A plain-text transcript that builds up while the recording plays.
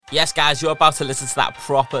Yes, guys, you're about to listen to that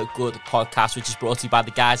proper good podcast, which is brought to you by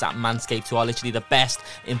the guys at Manscaped, who are literally the best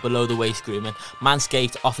in below-the-waist grooming.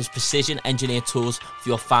 Manscaped offers precision-engineered tools for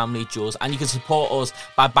your family jewels, and you can support us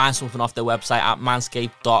by buying something off their website at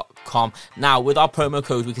manscaped.com. Now, with our promo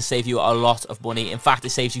code, we can save you a lot of money. In fact, it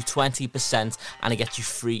saves you 20%, and it gets you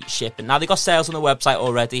free shipping. Now, they've got sales on the website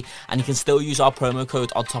already, and you can still use our promo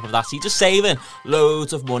code on top of that, so you're just saving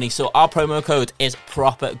loads of money. So our promo code is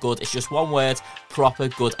proper good. It's just one word, proper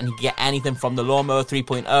good, and you can get anything from the Lawnmower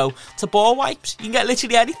 3.0 to ball wipes. You can get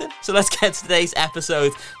literally anything. So let's get to today's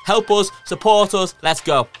episode. Help us, support us, let's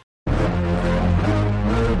go.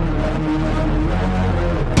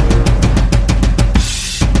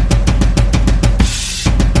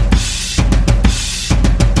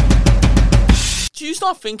 Do you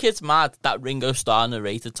not think it's mad that Ringo Starr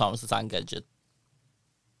narrated Thomas the Tank Engine?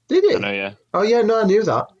 Did he? I know, yeah. Oh, yeah, no, I knew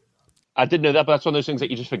that. I did know that, but that's one of those things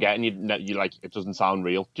that you just forget and you like, it doesn't sound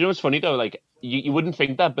real. Do you know what's funny though? Like, you wouldn't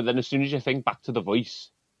think that, but then as soon as you think back to the voice,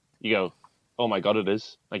 you go, "Oh my god, it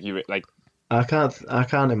is!" Like I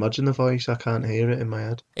can't imagine the voice. I can't hear it in my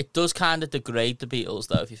head. It does kind of degrade the Beatles,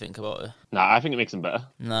 though, if you think about it. Nah, I think it makes them better.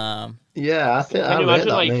 Nah. Yeah, I think Can you I rate imagine,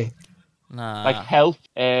 that. like, Me. Nah. Like Health,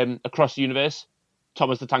 Across the Universe,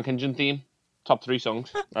 Thomas the Tank Engine theme, top 3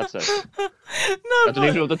 songs. That's it. I don't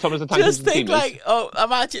even know what the Thomas the Tank just Engine think, theme like, is. oh,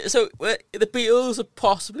 imagine. So the Beatles are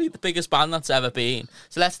possibly the biggest band that's ever been.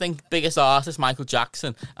 So let's think biggest artist, Michael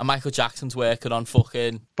Jackson, and Michael Jackson's working on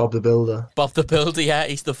fucking Bob the Builder. Bob the Builder. Yeah,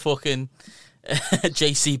 he's the fucking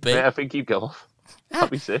JCB. Yeah, I think you go off.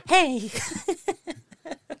 That'd be sick. Hey,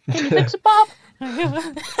 Can you fix it, Bob?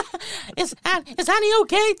 is Annie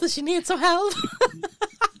okay? Does she need some help?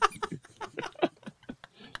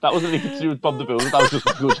 That wasn't anything to do with Bob the Builder. That was just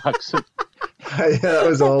Michael Jackson. Yeah, that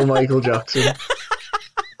was all Michael Jackson.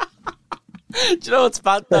 Do you know what's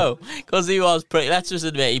bad though? Because he was pretty. Let's just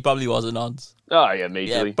admit, he probably was a nonce. Oh yeah, Yeah,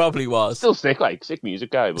 majorly. probably was. Still sick music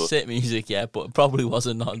guy, but Sick music, yeah, but probably was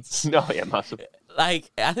a nonce. no, yeah, massive. Like,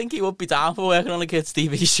 I think he would be down for working on a kids'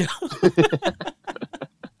 TV show.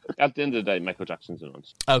 At the end of the day, Michael Jackson's a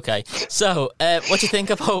nonce. Okay, so what do you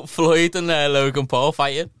think about Floyd and Logan Paul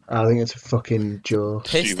fighting? I think it's a fucking joke.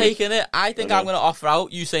 Piss Stupid. taking it. I think I'm going to offer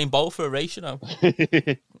out Usain Bolt for a race, you know.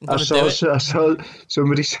 I saw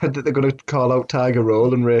somebody said that they're going to call out Tiger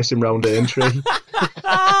Roll and race him round Aintree.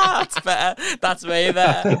 That's better. That's way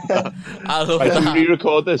better. I love Right, can that. we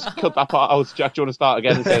re-record this? Cut that part out. Jack, do you want to start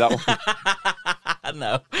again and say that one?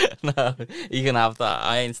 No, you can have that.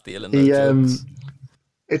 I ain't stealing those He, jokes.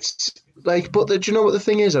 It's like, but do you know what the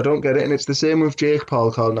thing is? I don't get it, and it's the same with Jake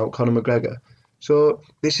Paul calling out Conor McGregor. So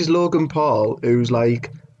this is Logan Paul, who's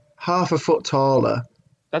like half a foot taller,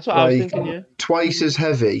 That's what I was like thinking, yeah. twice as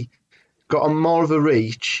heavy, got on more of a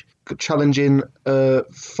reach, challenging a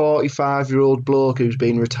 45-year-old bloke who's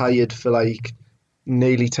been retired for like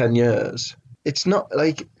nearly 10 years. It's not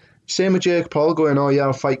like, same with Jake Paul going, oh yeah,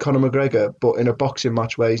 I'll fight Conor McGregor, but in a boxing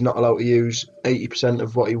match where he's not allowed to use 80%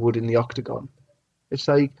 of what he would in the octagon. It's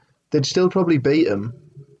like, they'd still probably beat him.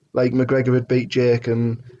 Like McGregor would beat Jake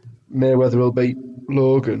and Mayweather will beat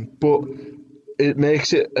Logan. But it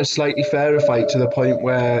makes it a slightly fairer fight to the point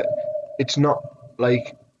where it's not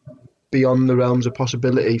like beyond the realms of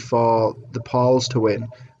possibility for the Pauls to win.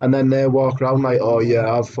 And then they walk around like, oh yeah,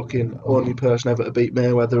 I'm fucking only person ever to beat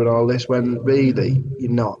Mayweather and all this, when really,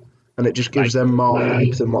 you're not. And it just gives them more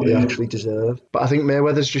hype than what they actually deserve. But I think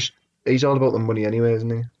Mayweather's he's all about the money anyway, isn't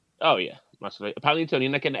he? Oh, yeah, massively. Apparently it's only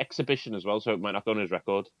like an exhibition as well, so it might not go on his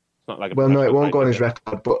record. It's not like a Well, no, it professional won't go on fight, his is it?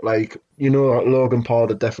 record, but like, you know, Logan Paul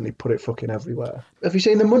would definitely put it fucking everywhere. Have you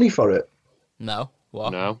seen the money for it? No, what?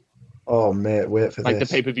 No. Oh, mate, wait for Like this.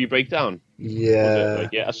 the pay-per-view breakdown? Yeah. Like,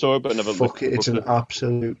 yeah, I saw it, but I never Fuck it, it's an looked at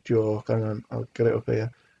absolute joke. Hang on, I'll get it up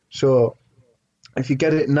here. So, if you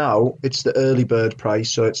get it now, it's the early bird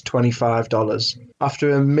price, so it's $25. After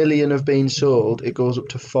 1 million have been sold, it goes up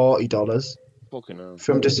to $40. Fucking hell.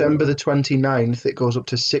 From December the 29th, it goes up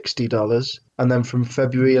to $60. And then from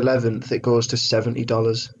February 11th, it goes to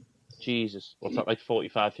 $70. Jesus. What's that, like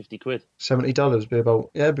 45, 50 quid? $70 be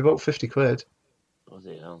about 50 quid Was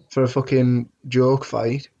it hell? for a fucking joke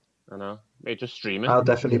fight. I know. Maybe just stream it. I'll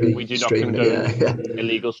definitely be We do not streaming condone it, yeah.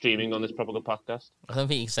 illegal streaming on this Proper Good podcast. I don't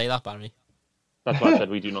think you can say that, Barry. That's why I said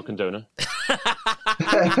we do not condone it.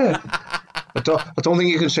 I don't think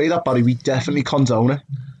you can say that, Barry. We definitely condone it.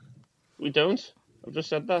 We don't. I've just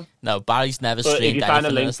said that. No, Barry's never But if streamed you find a anything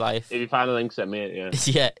in link, his life. if you find a link, send me it. Yeah.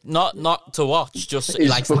 Yeah, not to watch, just he His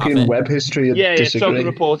likes to have fucking it. web history and Yeah, so I disagree. can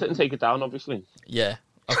report it and take it down. Obviously. Yeah,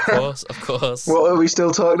 of course, of course. What, are we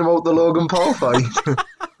still talking about the Logan Paul fight?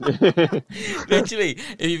 Literally,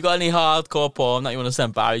 if you've got any hardcore porn that you want to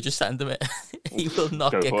send Barry, just send him it. He will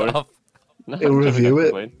not Go kick for it. off. No, He'll I'm review never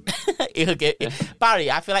it. gonna complain. He'll get Barry.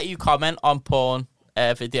 I feel like you comment on porn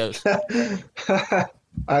videos.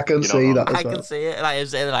 I can You're see not that I as well. can see it. Like,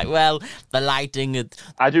 it's like, well, the lighting. And...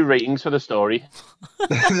 I do ratings for the story.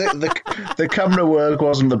 the camera work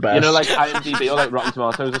wasn't the best. You know, like IMDb or like Rotten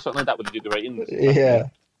Tomatoes or something like that, where they do the ratings. Yeah.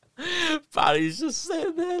 Barry's just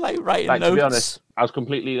sitting there, like, writing Like, notes. to be honest, I was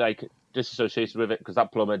completely like disassociated with it because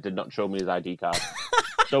that plumber did not show me his ID card.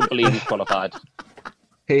 Don't believe he's qualified.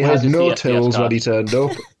 He Where's had his no CSCS tools when card? he turned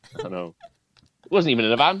up. I don't know. It wasn't even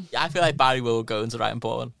in a van. I feel like Barry will go into writing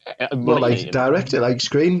porn. Well, like director, like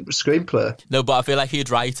screenplay. No, but I feel like he'd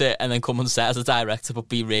write it and then come on set as a director, but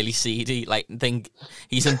be really seedy. Like, think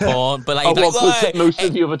he's in porn, but like, Oh, like, well, "Whoa, most hey."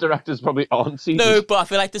 of the other directors probably aren't seedy. No, but I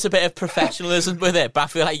feel like there's a bit of professionalism with it. But I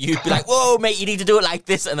feel like you'd be like, "Whoa, mate, you need to do it like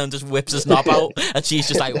this," and then just whips his knob out, and she's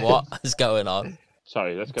just like, "What is going on?"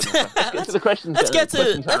 Sorry, let's get to the questions. Let's get to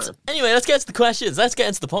questions let's time. anyway. Let's get to the questions. Let's get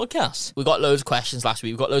into the podcast. We got loads of questions last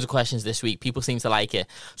week. We've got loads of questions this week. People seem to like it,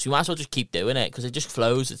 so we might as well just keep doing it because it just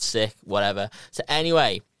flows. It's sick, whatever. So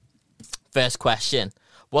anyway, first question: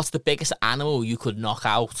 what's the biggest animal you could knock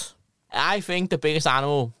out? I think the biggest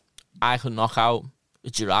animal I could knock out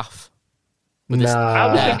is a giraffe. I was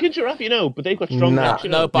Yeah. thinking giraffe, you know, but they've got strong Nah. necks, you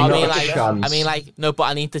know. No, but I Not mean, a like, chance. no, but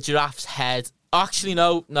I need the giraffe's head. Actually,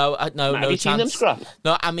 no, Have no you seen them chance. scrap?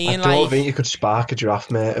 No, I I mean, don't like, think you could spark a giraffe,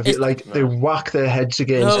 mate. If It's- it, like they whack their heads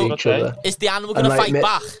against No. each Okay. other. is the animal And, going to like, fight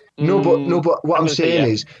ma- back? No, but what I'm gonna say saying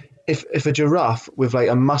yeah. is, if a giraffe with like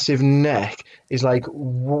a massive neck is like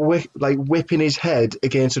whipping his head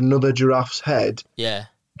against another giraffe's head, Yeah.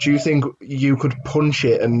 do you think you could punch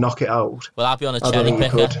it and knock it out? Well, I'll be on a I don't cherry think you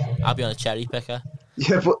picker. could. I'll be on a cherry picker.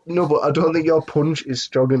 Yeah, but I don't think your punch is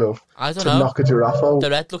strong enough I don't to know. knock a giraffe out. The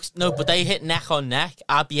red looks no, but they hit neck on neck.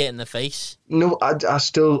 I'd be hitting the face. No, I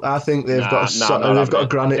think they've got Nah, they've got a mate.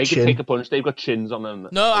 granite They chin. can take a punch. They've got chins on them.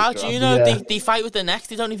 No, how do you know? Yeah. They fight with their necks.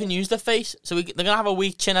 They don't even use their face. So they're gonna have a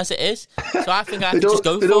weak chin as it is. So I think I They could just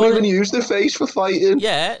go don't. They for don't it. even use their face for fighting.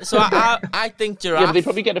 Yeah. So I think giraffe. Yeah, but they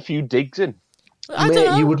probably get a few digs in. I don't Mate,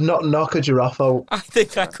 know. you would not knock a giraffe out. I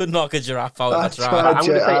think I could knock a giraffe out. That's That's fine. right. I'm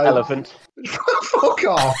going to say elephant. Fuck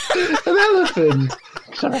off! An elephant.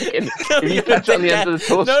 I reckon if you touch on the end of the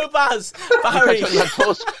tusk, No, Baz, Barry. touch on that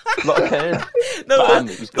tusk, lot of hair. No, Bam, look,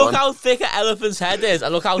 he's look gone. how thick an elephant's head is,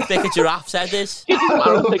 and look how thick a giraffe's head is.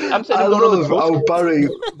 I'm saying I one on the love tusk. how Barry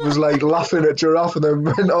was like laughing at giraffe and then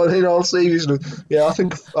went on in all seriousness. Yeah, I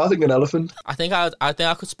think an elephant. I think I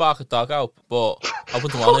could spark a dog out, but I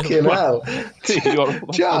wouldn't want Fucking to. hell, You're-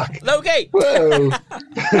 Jack. Okay. Whoa.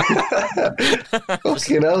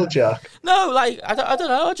 Fucking hell, Jack. No, like I don't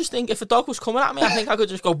know. I just think if a dog was coming at me, I think I could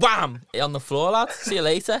just go wham on the floor, lad. See you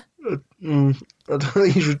later. I don't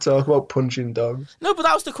think you should talk about punching dogs. No, but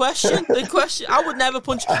that was the question. The question, I would never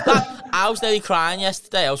punch. Lad, I was nearly crying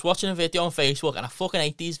yesterday. I was watching a video on Facebook, and I fucking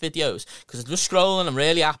hate these videos because I'm just scrolling. I'm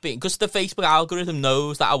really happy because the Facebook algorithm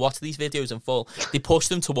knows that I watch these videos in full. They push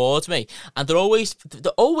them towards me, and they're always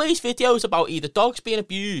videos about either dogs being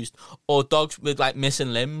abused or dogs with like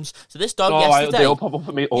missing limbs. So this dog yesterday, they all pop up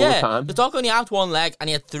for me all the time. the dog only had one leg, and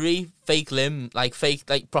he had 3 fake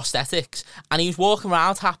prosthetics, and he was walking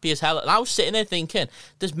around happy as hell. And I was sitting there thinking,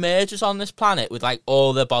 there's mergers on this planet with like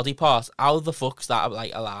all their body parts. How the fuck's that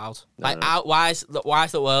like allowed? Like, why is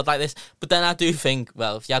the world like this? But then I do think,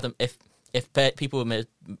 well, if you had them, if people were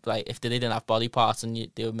like, if they didn't have body parts and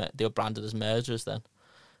they were branded as murderers, then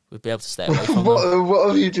we'd be able to stay away from them. What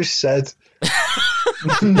have you just said?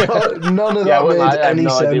 None of Yeah, that well, I made have any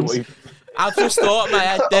no idea sense. what you... I've just thought in my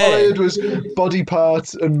head All I there heard was body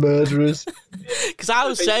parts and murderers. because I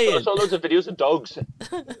was I saying saw loads of videos of dogs.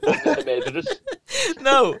 Murderers.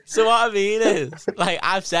 no. So what I mean is, like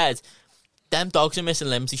I've said, them dogs are missing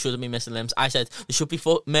limbs. They shouldn't be missing limbs. I said there should be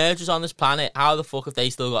murderers on this planet. How the fuck have they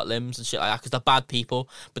still got limbs and shit like that? Because they're bad people.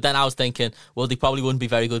 But then I was thinking, well, they probably wouldn't be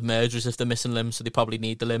very good murderers if they're missing limbs, so they probably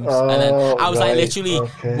need the limbs. And then I was like right, literally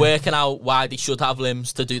okay. working out why they should have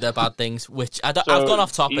limbs to do their bad things. Which I've So, gone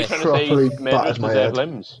off Are you topic. trying Properly to say murderers battered my deserve head.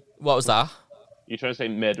 limbs? What was that? You're trying to say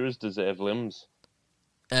murderers deserve limbs?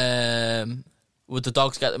 Would the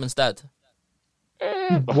dogs get them instead?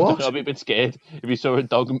 What? I'd be a bit scared if you saw a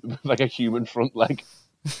dog with like a human front leg,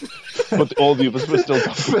 but all the others were still dog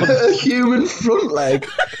ones. A human front leg. Do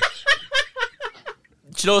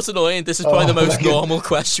you know what's annoying? This is probably the most like normal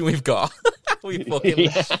question we've got. We fucking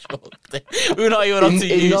shoved it. We're not even on to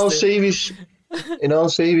use it. In all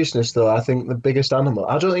seriousness, though, I think the biggest animal.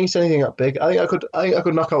 I don't think it's anything that big. I think I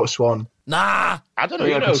could knock out a swan. Nah, I don't I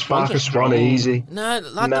know. think I could spark a swan easy. nah,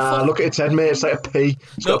 lad, Nah, look at its head, mate. It's like a pea.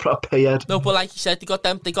 It's got a pea head. No, but like you said, they got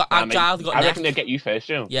agile, they got I neck. reckon they'll get you first,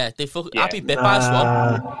 you know. Yeah, they fuck. Yeah. I'd be bit by a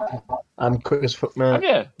swan. I'm quick as fuck, Have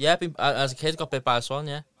mate. you? Yeah, as a kid, got bit by a swan.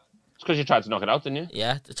 Yeah, It's because you tried to knock it out, didn't you?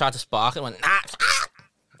 yeah. They tried to spark it. Went nah.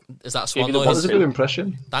 Is that swan Give you the That was noise? a good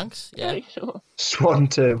impression. Thanks. Yeah. Sure. Swan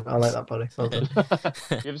too. I like that, buddy. Well done.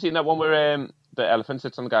 You ever seen that one where the elephant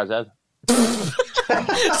sits on the guy's head?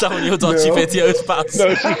 Is that one of your dodgy No. videos, Baz? No,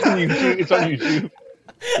 it's on YouTube. It's on YouTube.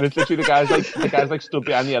 And it's literally the guy's like stood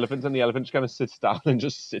behind the elephant, and the elephant just kind of sits down and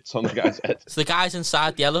just sits on the guy's head. So the guy's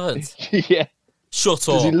inside the elephant. Yeah, Shut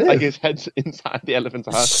Does he up. live? like his head's inside the elephant's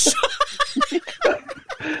ass.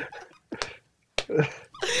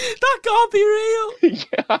 That can't be real.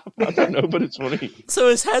 Yeah, I don't know, but it's funny. So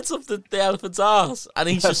his head's up the elephant's arse, and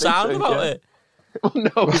he's just think sound so, about yeah. it. Well,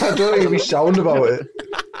 no, I don't think he's sound about it.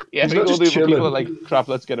 yeah, I He's think not all the just other people chilling. are like, crap,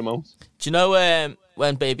 let's get him out. Do you know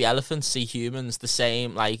when baby elephants see humans, the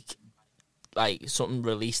same like something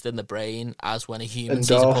released in the brain as when a human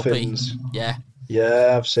sees a puppy? Endorphins. Yeah.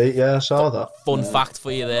 Yeah, I've seen. Yeah, I saw that. Fun fact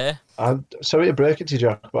for you there. I'm sorry to break it to you,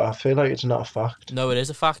 Jack, but I feel like it's not a fact. No, it is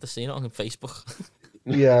a fact. I've seen it on Facebook.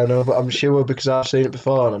 Yeah, I know, but I'm sure because I've seen it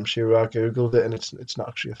before, and I'm sure I googled it, and it's not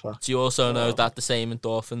actually a fact. Do you also know that the same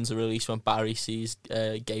endorphins are released when Barry sees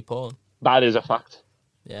gay porn? That is a fact.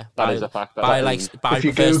 Yeah. That is a fact. That Barry is- Barry If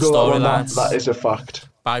you prefers the Google that one, storylines. that is a fact.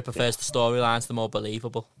 Barry prefers the storylines, the more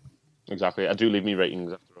believable. Exactly. I do leave me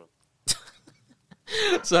ratings after all.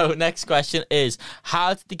 So next question is,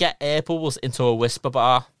 how did they get air bubbles into a whisper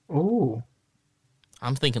bar? Ooh.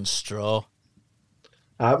 I'm thinking straw.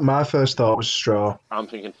 My first thought was straw. I'm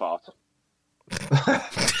thinking fart.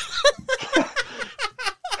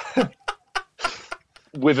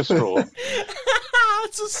 With a straw.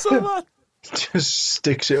 It's just so bad. Just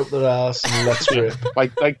sticks it up their ass and lets rip.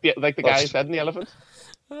 like the guy said in the elephant.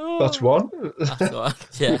 That's one.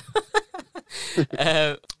 Yeah.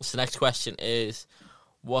 So next question is,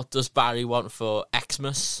 what does Barry want for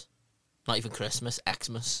Xmas? Not even Christmas,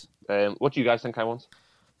 Xmas. What do you guys think I want?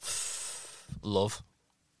 Love.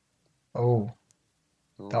 Oh,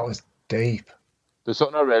 that was deep. There's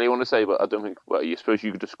something I really want to say, but I don't think. Well, you suppose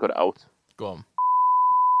you could just cut it out. Go on.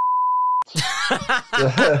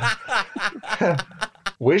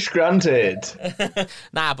 Wish granted.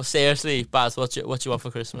 Nah, but seriously, Baz, what you want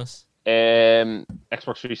for Christmas?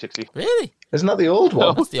 Xbox 360. Really? Isn't that the old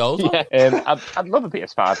one? That's the old one? Yeah. I'd love a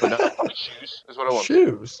PS5, but no, probably shoes is what I want.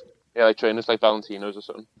 Shoes. Yeah, like trainers like Valentino's or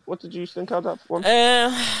something. What did you think of that one? Do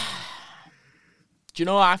you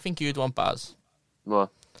know what I think you'd want, Baz? What?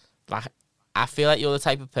 Like, I feel like you're the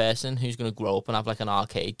type of person who's going to grow up and have like an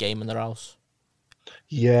arcade game in their house.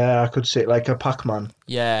 Yeah, I could see it like a Pac-Man.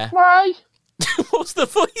 Yeah. Why? What's the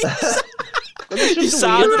voice? You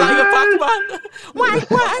sound like a Pac-Man.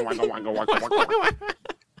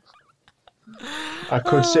 I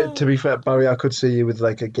could see. To be fair, Barry, I could see you with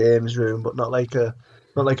like a games room, but not like a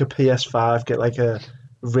PS5. Get like a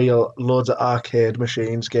real loads of arcade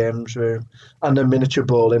machines, games room, and a miniature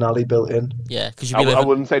bowling alley built in. Yeah, because I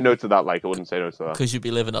wouldn't say no to that. Like, I wouldn't say no to that. you'd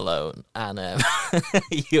be living alone, and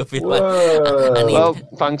you'll be like, Whoa. I need- Well,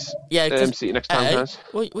 thanks. yeah. 'Cause- See you next time, guys.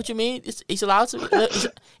 What do you mean? He's allowed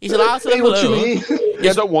to. He's allowed to live Hey, what do alone. you mean?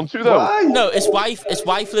 Yeah, I don't want to though. Why? No, his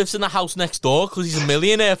wife lives in the house next door because he's a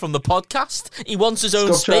millionaire from the podcast. He wants his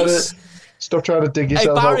own space. Stop trying to dig Hey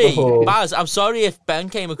yourself out Barry, the hole. Baz, I'm sorry if Ben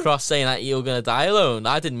came across saying that you were going to die alone.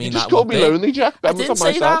 I didn't mean You that. just called one me bit. lonely, Jack. I Ben was didn't on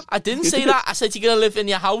my say that. side. I didn't say that. I said you're going to live in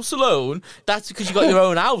your house alone. That's because you got your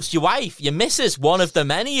own house. Your wife, your missus, one of the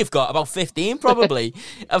many you've got, about 15 probably,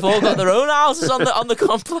 have all got their own houses on the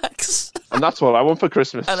complex. And that's what I want for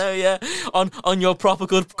Christmas. I know, yeah. On your proper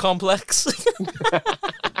good complex.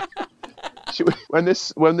 When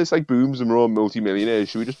this like booms and we're all multi-millionaires,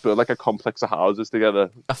 should we just build like a complex of houses together?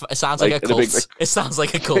 It sounds like a in a cult. big, like- It sounds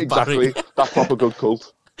like a cult, Exactly, Barry. that proper good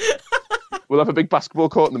cult. We'll have a big basketball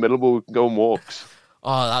court in the middle where we can go on walks.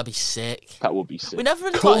 Oh, that'd be sick. That would be sick. We never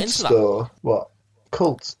really got Cults into that. though. What?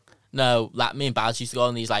 Cults. No, like me and Baz used to go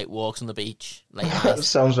on these like walks on the beach, late That night,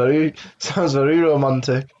 sounds very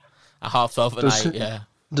romantic. at 12:30 at Does- night. Yeah.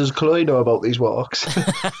 Does Chloe know about these walks?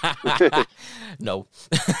 No.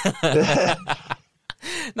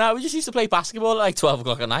 No, we just used to play basketball at like 12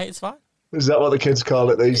 o'clock at night. It's fine. Is that what the kids call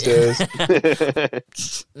it these days?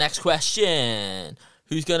 Next question.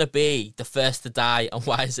 Who's going to be the first to die and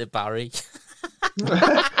why is it Barry? Who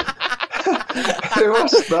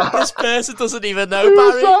was that? This person doesn't even know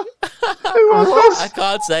Barry. Who was I that?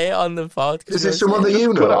 can't say it on the pod. Is it someone that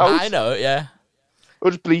you cut it know? out. I know it, yeah.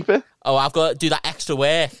 Or just bleep it. Oh, I've got to do that extra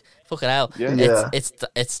work. Fucking hell. Yeah. Yeah.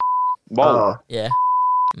 It's Mole. Oh, yeah.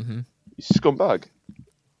 You scumbag.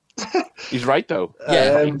 He's right though.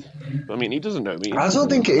 Yeah. I mean, he doesn't know me. I don't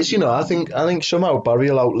think it is. I think somehow Barry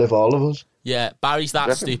will outlive all of us. Yeah, Barry's that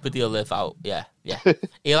Definitely. stupid he'll live out. Yeah.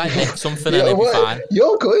 He'll like nick something and he'll be fine.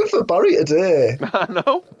 You're going for Barry today. I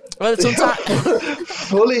know. Well, sometimes...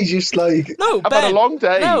 Fully just like... No, I've had a long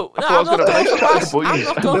day. No, I thought I'm not going for Bass. I'm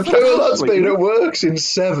not going The for poor lad's been at work since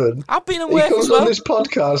 7. I've been at He work comes as well. on this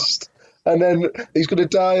podcast and then he's going to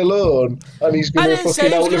die alone and he's going I to didn't say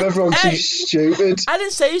fucking he was outlive gonna- everyone 'cause Hey! he's stupid. I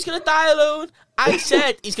didn't say he's going to die alone. I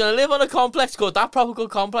said he's going to live on a complex called That Proper Good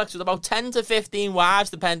Complex with about 10 to 15 wives,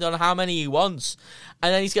 depending on how many he wants.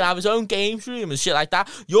 And then he's going to have his own games room and shit like that.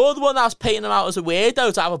 You're the one that's paying him out as a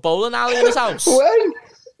weirdo to have a bowling alley in his house. When?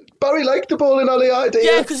 Barry liked the bowling alley idea.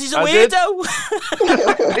 Yeah, because he's a I did.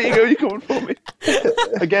 weirdo. There you go. You're coming for me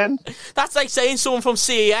again. That's like saying someone from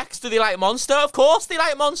CEX, do they like Monster? Of course they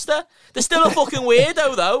like Monster. They're still a fucking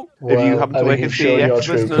weirdo, though. If you happen I to think work you've at shown your CEX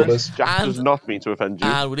true listeners, colours. Jack And- does not mean to offend you.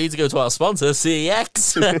 And we need to go to our sponsor,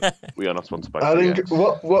 CEX. We are not sponsored by I think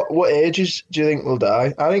CEX. what ages do you think will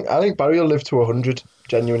die? I think Barry will live to 100.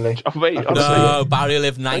 Genuinely. Oh, wait, honestly. No, Barry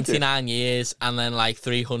lived 99 years and then like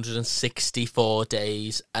 364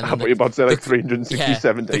 days. And I then thought you were about to say like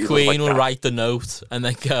 367 days. the I was Queen like, will "Nah." write the note and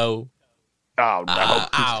then go, Oh, no.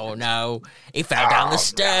 oh no, he fell down the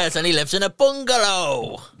stairs and he lives in a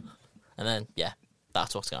bungalow. And then, yeah,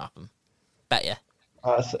 that's what's going to happen. Bet you.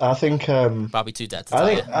 I think Probably too dead to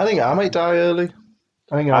tell you. I think I might die early.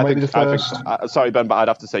 I think I might be the first. Sorry, Ben, but I'd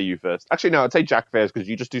have to say you first. Actually, no, I'd say Jack first because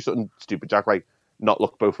you just do something stupid, Jack, like not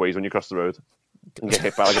look both ways when you cross the road and get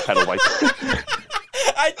hit by like a pedal bike.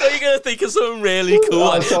 I thought you were going to think of something really cool.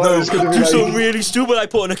 I Like, thought it was gonna be do like- something really stupid, like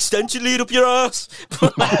put an extension lead up your ass. I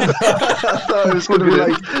thought it was going to be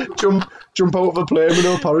like jump out of a plane with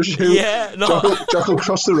no parachute. Yeah, no. Jack will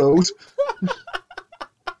cross the road.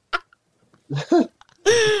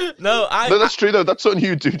 No, No, that's true though. That's something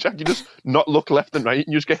you do, Jack. You just not look left and right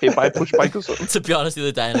and you just get hit by a push bike or something. to be honest, the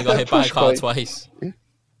other day, and I got hit by a car Push bike. twice.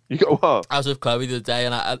 You go, what? I was with Chloe the other day,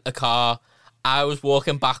 and I was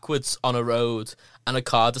walking backwards on a road, and a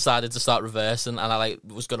car decided to start reversing, and I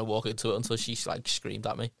was going to walk into it until she screamed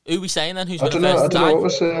at me. Who are we saying then? Who's I going don't to know. I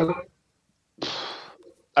first don't know die? what we're saying.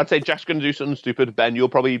 I'd say Jack's going to do something stupid. Ben, you'll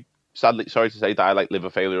probably, sadly, sorry to say, die like liver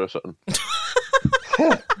failure or something.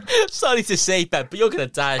 Sorry to say, Ben, but you're going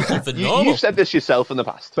to die of something normal. You've said this yourself in the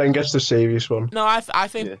past. Ben gets the serious one. No, I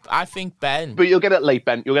think Ben. But you'll get it late,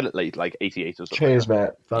 Ben. You'll get it late, like 88 or something. Cheers, mate. Yeah,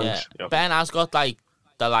 Thanks. Yeah. Ben has got like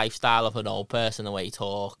the lifestyle of an old person, the way he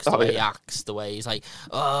talks, the Oh, way he yeah. acts, the way he's like,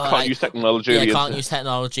 oh, Can't use technology. yeah, or the can't internet. use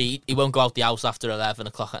technology. He won't go out the house after 11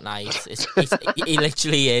 o'clock at night. He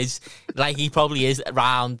literally is. Like, he probably is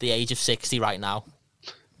around the age of 60 right now.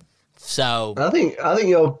 So, I think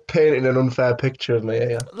you're painting an unfair picture of me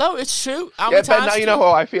here. no, it's true. How Yeah, many Ben, times now you know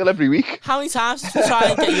how I feel every week. How many times did we try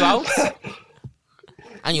and get you out?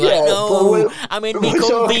 And you're Yeah, like, but no, we're- I'm in we're me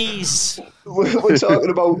talking- comfies. We're talking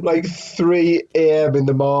about like 3 a.m. in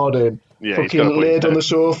the morning. Yeah, he's got a fucking point laid there. on the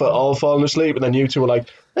sofa, all falling asleep, and then you two were like,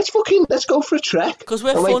 let's go for a trek. Because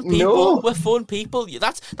we're I'm fun like, people. no. We're fun people.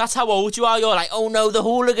 That's how old you are. You're like, oh no, the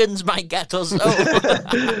hooligans might get us.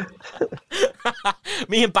 Oh.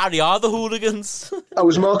 Me and Barry are the hooligans. I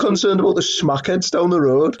was more concerned about the smackheads down the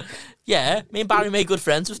road. Yeah, me and Barry made good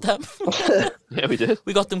friends with them. Yeah, we did.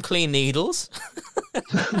 We got them clean needles.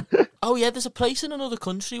 Oh yeah, there's a place in another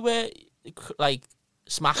country where like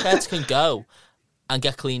smackheads can go and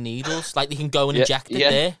get clean needles. Like they can go and inject it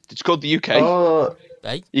there. It's called the UK. Oh,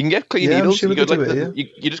 Right? You can get clean Yeah, I'm needles. sure You, we go could like do it,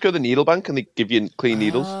 you just go to the needle bank and they give you clean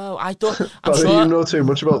needles. Oh, I thought. I'm Barry, sure. you know too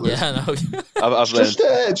much about this. Yeah, I know. I've learned.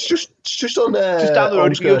 It's just on Just down the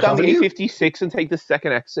road, if you go Ormskirk down the Avenue. A56 and take the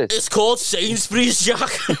second exit. It's called Sainsbury's, Jack.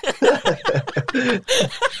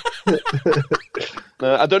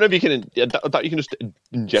 I don't know if you can. I doubt you can just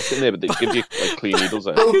inject it in there, but they give you like clean needles.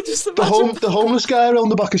 There. I can just The, imagine. the homeless guy around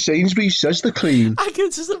the back of Sainsbury's says they're clean. I can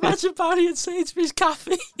just imagine Barry in Sainsbury's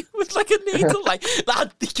cafe with like a needle, like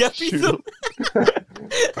that. Get me Shoot them.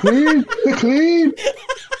 Clean, they're clean.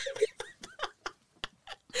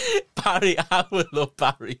 Barry, I would love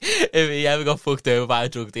Barry if he ever got fucked over by a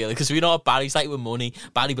drug dealer, because we know what Barry's like with money.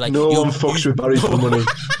 Barry'd be like, No "Yo, one fucks you-" with Barry for money.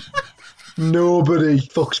 Nobody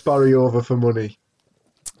fucks Barry over for money.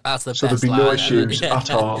 That's the So there'd best be no line, issues yeah. at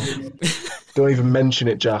all. Don't even mention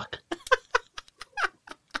it, Jack.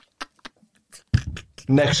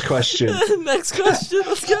 Next question. Next question,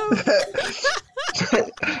 let's go.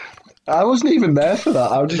 I wasn't even there for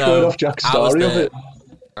that. I was just No, going off Jack's I was story of there. it.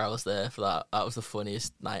 I was there for that. That was the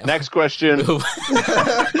funniest night. Next question.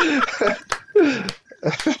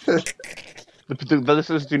 The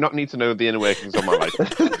listeners do not need to know the inner workings of my life.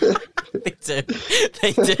 They do.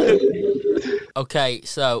 They do. Okay,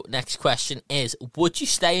 so next question is: would you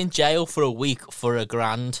stay in jail for a week for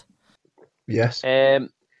 $1,000? Yes.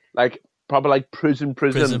 Like probably like prison.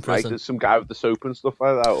 Prison. Like there's some guy with the soap and stuff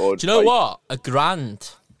like that. Or Do you know like, what?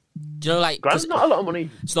 $1,000. Do you know, like, 'cause Grand's not a lot of money.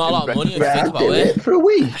 it's not a lot of money if you Yeah, think I'd about do it. it for a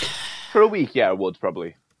week. For a week, yeah, I would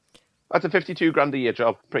probably. That's a 52 grand a year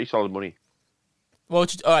job. Pretty solid money. What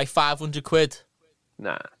would you? All right, 500 quid.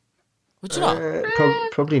 Nah, Would you not?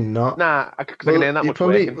 Probably not. because I can earn that you much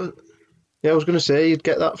probably, working. Yeah, I was going to say you'd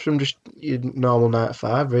get that from just your normal 9 to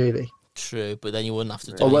 5, really. True, but then you wouldn't have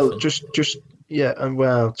to do Oh well, anything. just yeah, and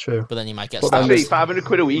well, true. But then you might get But stabbed. Actually, 500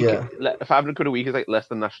 quid a week. Yeah. 500 quid a week is like less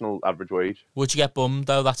than national average wage. Would you get bummed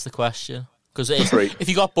though? That's the question. Because Free. if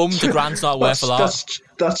you got bummed, $1,000's not worth a lot.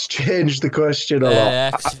 That's changed the question a lot.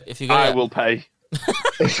 Yeah, if you're gonna I get- will pay.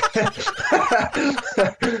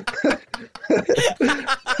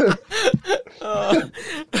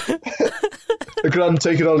 $1,000,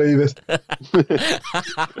 take it or leave it.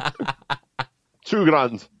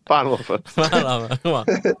 £2,000. Final offer. Come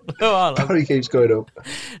on. Barry keeps going up.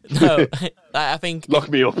 No, I think Lock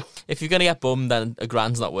me up. if you're gonna get bummed, then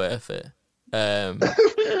 $1,000's not worth it. But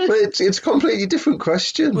it's a completely different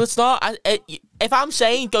question. Well, it's not. If I'm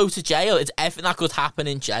saying go to jail, it's everything that could happen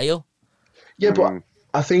in jail. Yeah, but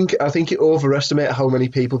I think you overestimate how many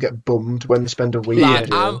people get bummed when they spend a week Like, in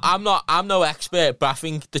jail. I'm no expert, but I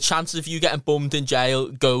think the chances of you getting bummed in jail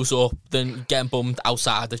goes up than getting bummed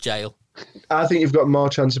outside of jail. I think you've got more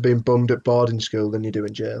chance of being bummed at boarding school than you do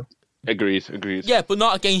in jail. Agreed. Yeah, but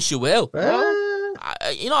not against your will.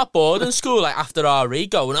 You're not at boarding school like after RE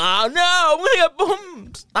going, oh no, I'm gonna get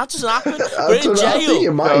bummed. That doesn't happen. We're in I think you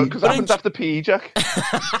jail. might. Because that happens after PE, Jack.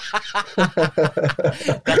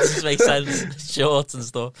 That just makes sense. Shorts and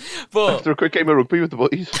stuff. But After a quick game of rugby with the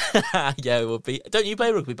boys. yeah, it would be. Don't you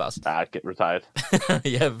play rugby, Baz? I'd get retired.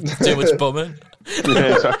 Yeah, too much bumming.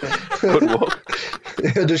 Yeah, exactly. Couldn't walk. He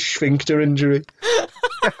had a sphincter injury.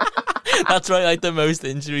 That's right, like the most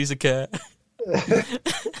injuries occur.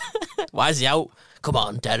 Why is he out? Come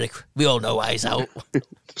on, Derek. We all know why he's out.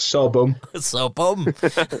 Sore bum. So bum.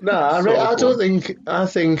 No, I don't think. I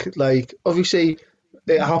think like obviously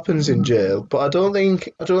it happens in jail, but I don't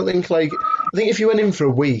think like I think if you went in for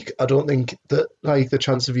a week, I don't think that like the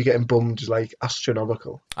chance of you getting bummed is like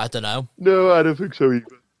astronomical. I don't know. No, I don't think so either.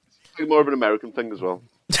 It's more of an American thing as well.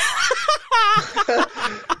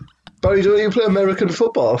 Barry, don't you play American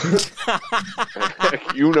football?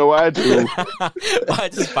 You know I do. Why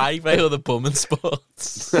does Barry play all the bumming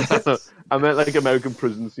sports? I meant like American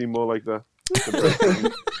prisons seem more like that.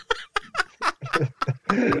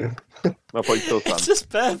 My point still It's stands. just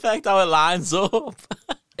perfect how it lines up.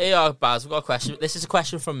 Here you are, Baz. We've got a question. This is a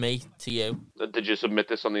question from me to you. Did you submit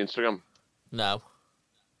this on the Instagram? No.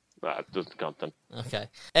 Nah, it doesn't count then. Okay.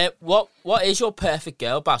 What is your perfect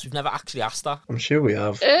girl, Baz? We've never actually asked her. I'm sure we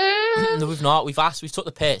have. No, we've not. We've asked. We've took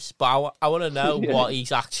the piss, but I want to know what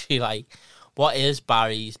he's actually like. What is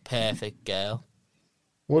Barry's perfect girl?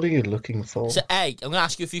 What are you looking for? So, I'm going to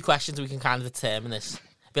ask you a few questions and we can kind of determine this.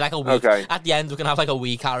 Be like a week. Okay. At the end, we're going to have like a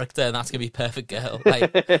wee character and that's going to be perfect girl.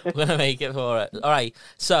 Like, we're going to make it for it. All right.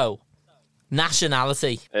 So,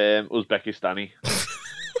 nationality. Uzbekistani.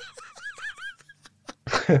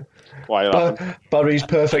 Why are you laughing? Barry's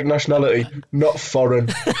perfect nationality, not foreign.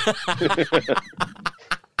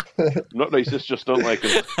 Not racist, just don't like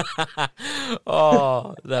him.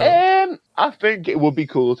 Oh, no. I think it would be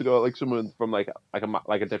cool to go like someone from like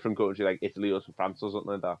a different country, like Italy or France or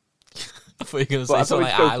something like that. I thought you were going to But say I something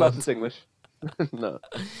thought like we'd go Ireland. class English. No,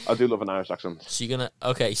 I do love an Irish accent. So you're going to...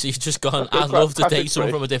 Okay, so you've just gone, go I'd love to classic date someone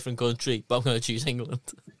British. from a different country, but I'm going to choose England.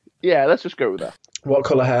 Yeah, let's just go with that. What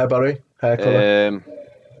colour hair, Barry? Hair colour?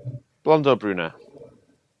 Blonde or brunette?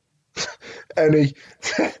 Any.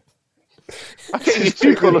 I think you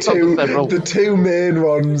two colours on the several. The two main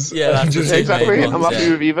ones. Yeah, that's Just the two Exactly, main I'm ones, happy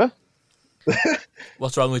yeah. with either.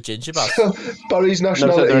 What's wrong with ginger, Baz? Barry's Never said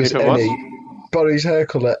nationality is anything was. any. Barry's hair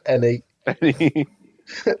colour, any.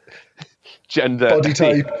 Gender. Body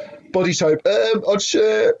type. I'd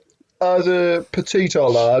say either petite or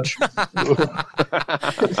large.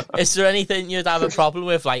 Is there anything you'd have a problem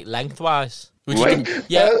with, like lengthwise? Would Length? You,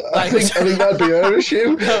 yeah, I think that'd be her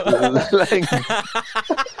issue. Length.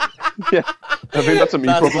 Yeah, I think that's a me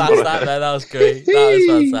problem. that was great. That was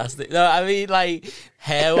fantastic. No, I mean, like,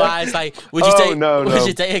 hair-wise, like, would you would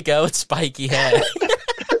you date a girl with spiky hair?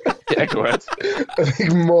 Yeah, go ahead. I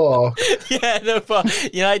think more. Yeah, no,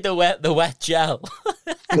 but you know, like the wet gel.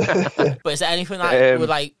 But is there anything that would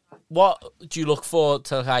like? What do you look for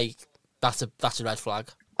to like? That's a red flag.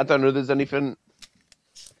 I don't know. There's anything.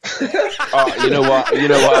 Oh, you know what?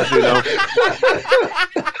 I do know.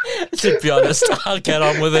 To be honest, I'll get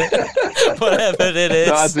on with it. Whatever it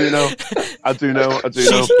is. No, I do know.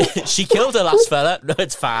 She killed her last fella. No,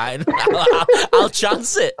 it's fine. I'll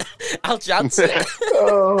chance it.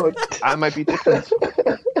 Oh, I might be different.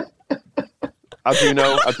 I do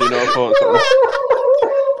know. I thought something.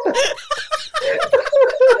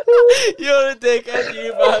 You're a dickhead,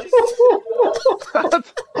 you man.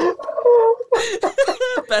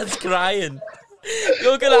 Ben's crying.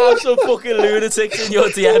 You're gonna have some fucking lunatics in your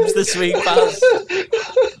DMs this week, Baz.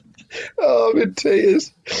 Oh, I'm in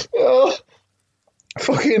tears. Oh,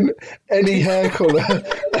 fucking any hair colour,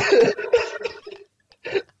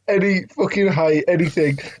 any fucking height,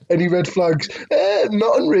 anything, any red flags.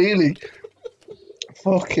 Nothing really.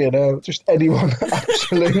 Fucking hell, just anyone,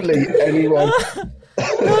 absolutely anyone.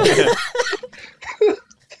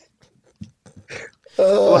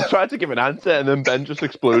 Well, I tried to give an answer and then Ben just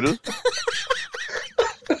exploded.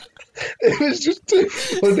 It was just too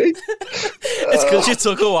funny. It's because you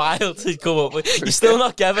took a while to come up with. You still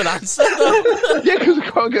not gave an answer though. Yeah, because I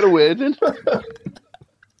can't get a word in.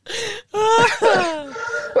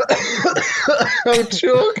 I'm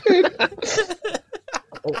joking.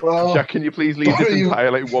 Oh, Jack, can you please leave this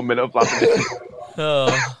entire 1 minute of laughing?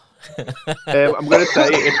 Oh. I'm going to say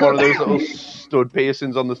it's one of those little stud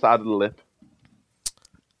piercings on the side of the lip.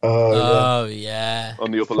 Oh, yeah.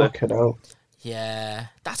 On the upper lip. fucking hell. Yeah.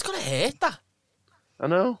 That's gonna hurt, that. I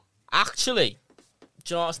know. Actually,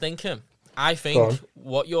 do you know what I was thinking? I Go think on.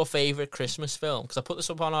 what your favourite Christmas film, because I put this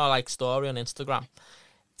up on our story on Instagram,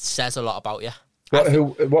 says a lot about you.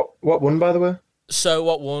 What won, by the way? So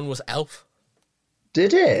what one was Elf,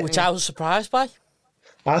 Did it? which I was surprised by.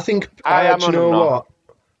 I think. I am do you on know them now. what?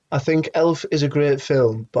 I think Elf is a great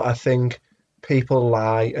film, but I think people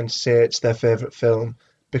lie and say it's their favourite film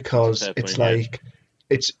because Fair it's point, like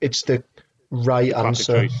it's the right Classic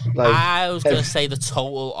answer. choice. Like, I was going to say the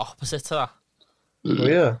total opposite to that. oh,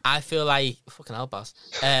 yeah. I feel like fucking hell, Baz.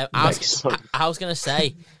 Nice. I was gonna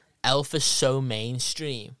say, Elf is so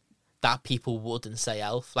mainstream that people wouldn't say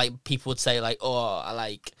Elf. Like people would say oh, I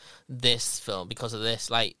like this film because of this.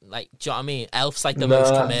 Like, do you know what I mean? Elf's like the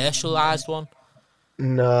most Nah. commercialized one.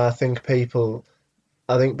 No, I think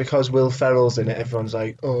because Will Ferrell's in it, everyone's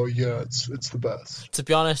like, oh yeah, it's the best. To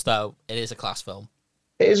be honest, though, it is a class film.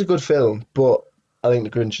 It is a good film, but I think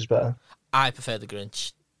The Grinch is better. I prefer The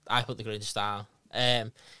Grinch. I put The Grinch down.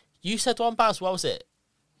 You said one, Baz. What was it?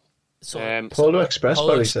 Polar Express,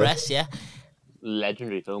 Polar Barry said. Express, yeah.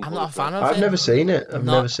 Legendary film. I'm not a fan of I've it. never seen it. I've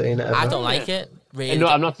No, never seen it ever. I don't like it. Really. No,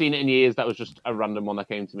 I've not seen it in years. That was just a random one that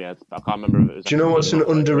came to me. I can't remember if it was. Do you know what's an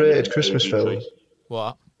underrated Christmas film?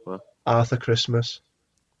 What? Arthur Christmas.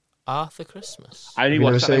 Arthur Christmas. I only Have you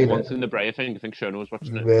watched never that seen once it? in the Bray. I think Shona was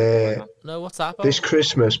watching it. Where No, what's that about? this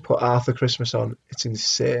Christmas, put Arthur Christmas on. It's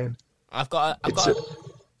insane. I've got.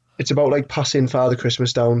 It's about like passing Father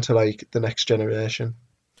Christmas down to like the next generation.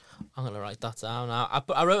 I'm gonna write that down now.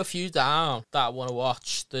 I wrote a few down that I want to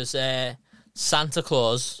watch. There's Santa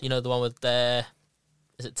Claus. You know the one with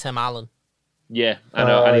is it Tim Allen? Yeah, I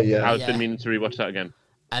know. yeah. I was Yeah. been meaning to rewatch that again.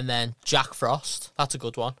 And then Jack Frost. That's a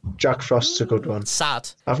good one. Jack Frost's a good one.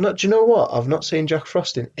 Sad. Do you know what? I've not seen Jack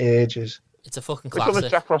Frost in ages. It's a fucking Which one was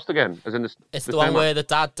classic. Jack Frost again? As in It's the one where the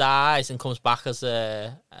dad dies and comes back as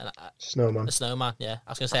a Snowman. snowman. Yeah,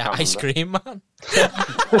 I was gonna say I can't ice cream man.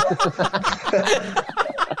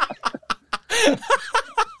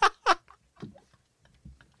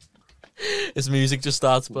 His music just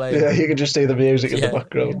starts playing. Yeah, you can just see the music in Yeah. the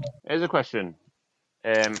background. Here's a question.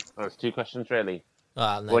 It's two questions really.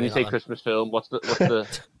 Oh, no, When you you're say not. Christmas film, what's the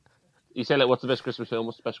you say what's the best Christmas film?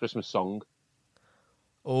 What's the best Christmas song?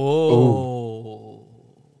 Oh.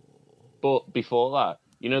 But before that,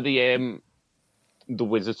 you know the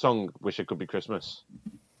Wizard song, "Wish It Could Be Christmas."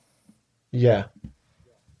 Yeah.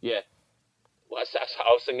 Yeah. Well,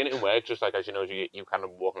 I was singing it in work, just like as you know, you kind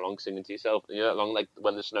of walking along singing to yourself. You know that long, like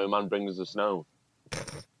when the snowman brings the sno.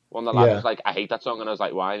 One of the lads Yeah. was like, "I hate that song," and I was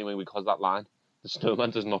like, "Why?" Anyway, because that line, the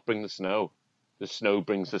snowman does not bring the snow. The snow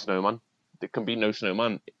brings the snowman. There can be no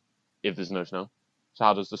snowman if there's no snow. So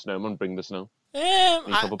how does the snowman bring the snow? He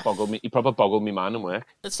probably boggled me man in work.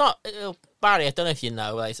 It's not Barry. I don't know if you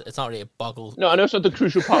know. Like, it's not really a boggle. No, I know it's not the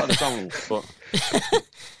crucial part of the song, but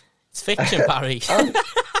It's fiction, Barry.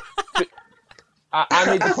 I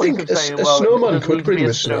made the I point think of a saying, snowman it doesn't could need to bring be a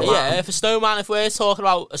the snow. Yeah, if we're talking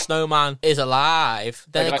about a snowman is alive,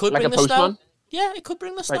 then Like- it could like bring a the snow. postman? Yeah, it could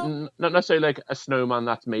bring the Like, snow. not necessarily like a snowman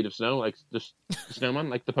that's made of snow, like the snowman,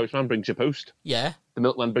 like the postman brings your post, Yeah. the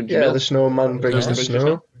milkman brings your Yeah, milk. the snowman brings Yeah. the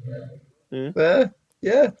snow. Yeah. There.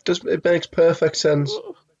 Yeah, it makes perfect sense.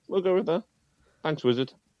 We'll go with that. Thanks,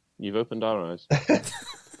 Wizard. You've opened our eyes.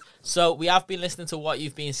 So we have been listening to what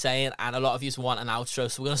you've been saying, and a lot of you want an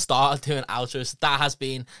outro, so we're going to start doing outros. That has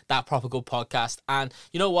been That Proper Good Podcast. And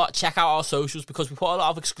you know what? Check out our socials, because we put a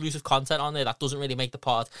lot of exclusive content on there that doesn't really make the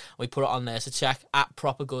pod. We put it on there, so check at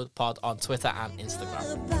Proper Good Pod on Twitter and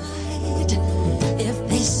Instagram. If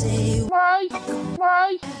they say why